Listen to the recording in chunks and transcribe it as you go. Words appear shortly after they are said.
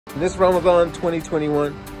This Ramadan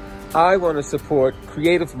 2021, I want to support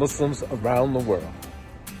creative Muslims around the world.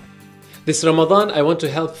 This Ramadan, I want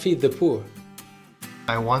to help feed the poor.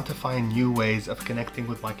 I want to find new ways of connecting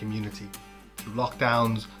with my community through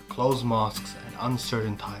lockdowns, closed mosques, and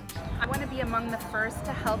uncertain times. I want to be among the first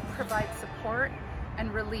to help provide support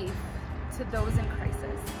and relief to those in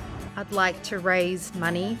crisis. I'd like to raise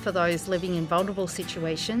money for those living in vulnerable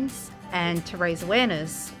situations and to raise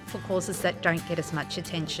awareness for causes that don't get as much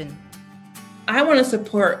attention. I want to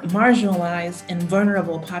support marginalized and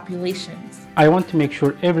vulnerable populations. I want to make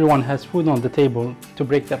sure everyone has food on the table to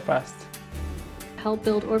break their fast. Help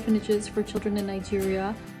build orphanages for children in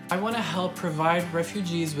Nigeria. I want to help provide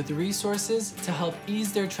refugees with resources to help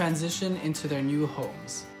ease their transition into their new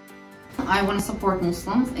homes. I want to support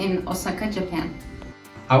Muslims in Osaka, Japan.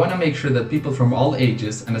 I want to make sure that people from all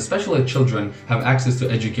ages, and especially children, have access to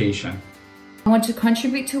education. I want to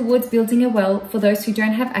contribute towards building a well for those who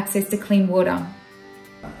don't have access to clean water.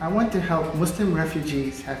 I want to help Muslim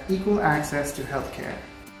refugees have equal access to healthcare.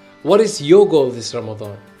 What is your goal this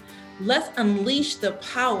Ramadan? Let's unleash the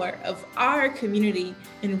power of our community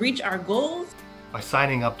and reach our goals By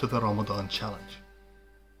signing up to the Ramadan Challenge.